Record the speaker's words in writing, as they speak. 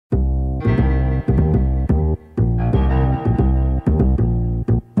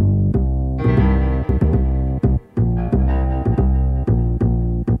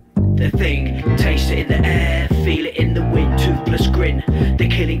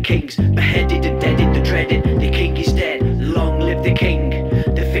killing kings, beheaded and deaded, the dreaded. The king is dead, long live the king.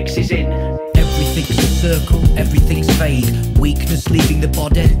 The fix is in. Everything's a circle, everything's fade. Weakness leaving the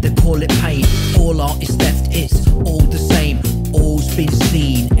body, they call it pain. All art is left, it's all the same. All's been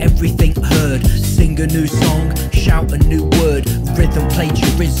seen, everything heard. Sing a new song, shout a new word. Rhythm,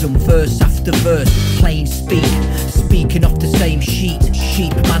 plagiarism, verse after verse. Plain speak, speaking off the same sheet.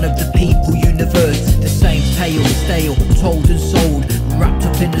 Sheep, man of the people, universe. The same tale, stale, told and sold. Wrapped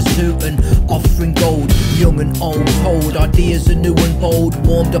up in a suit and offering gold. Young and old, told ideas are new and bold.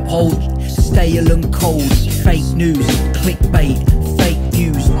 Warmed up old, stale and cold. Fake news, clickbait, fake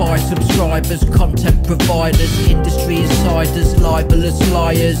views by subscribers, content providers, industry insiders, libelous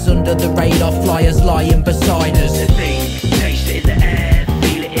liars, under the radar flyers lying beside us. The thing, taste it in the air,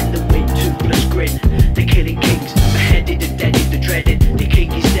 feel it in the wind, toothless grin. The killing kings, beheaded and deaded, the dreaded. The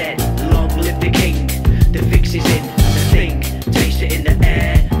king is dead, long live the king. The fix is in. The thing, taste it in the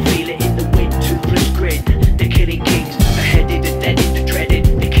air, feel it in the wind, toothless grin. The killing kings, beheaded and deaded, the dreaded.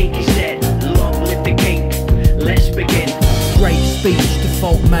 The king is dead, long live the king. Let's begin. Great speech,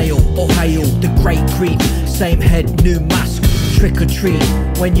 default male or hail. The great creep, same head, new mask. Trick or treat,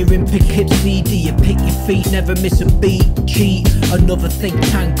 when you're in Poughkeepsie, you pick your feet, never miss a beat. Cheat, another think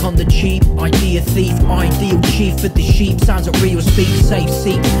tank on the cheap. Idea thief, ideal chief for the sheep. Sounds like real speak, safe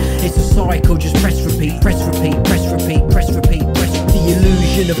seat. It's a cycle, just press repeat, press repeat, press repeat, press repeat, press repeat. The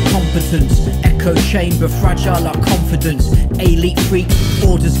illusion of competence, echo chamber, fragile like confidence. Elite freak,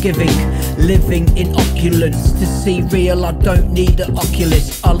 orders giving, living in opulence. To see real, I don't need an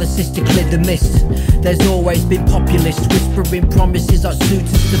Oculus. I'll assist to clear the mist. There's always been populists whispering promises like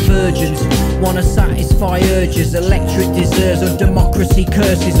suitors to virgins. Wanna satisfy urges, electric deserves on democracy,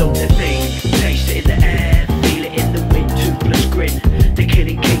 curses on the thing. Taste it in the air, feel it in the wind, toothless grin. The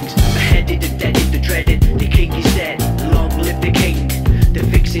killing kings, beheaded and deaded, the dreaded. The king is dead, long live the king. The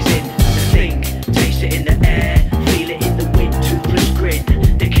fix is in. The thing, taste it in the air, feel it in the wind, toothless grin.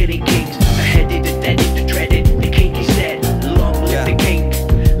 The killing kings, beheaded and deaded, the dreaded. The king is dead, long live the king.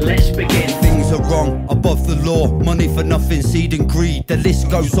 Let's begin. Things are wrong, above the law, money for nothing, seed and greed. The list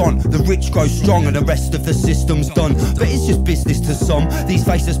goes on, the rich grow strong and the rest of the system's done. But it's just business to some. These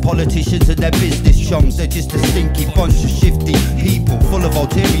faceless politicians and their business chums, they're just a stinky bunch of shifty people, full of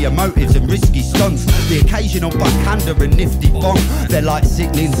ulterior motives and risky stunts. The occasional backhander and nifty bomb, they're like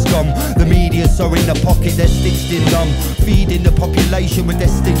sickening scum. The media's so in the pocket, they're stitched in numb, feeding the population with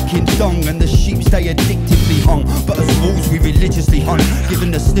their stinking dung. And the sheep stay addictively hung, but as wolves we religiously hunt,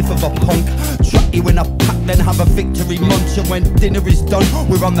 given the sniff of a punk. Trap you in a pack, then have a victory munch. And when dinner is done,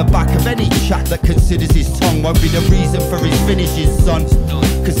 we're on the back of any chap that considers his tongue won't be the reason for his finishes, son.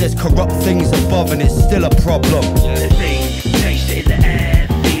 Cause there's corrupt things above and it's still a problem. The thing, taste it in the air,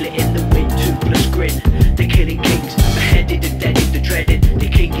 feel it in the wind, toothless grin. The killing kings, beheaded and deaded, the dreaded. The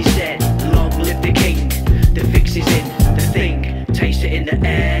king is dead, long live the king. The fix is in. The thing, taste it in the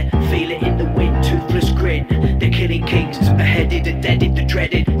air, feel it in the wind, toothless grin. The killing kings, beheaded and deaded, the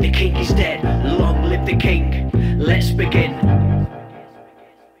dreaded. The king is dead, long live the king. Let's begin.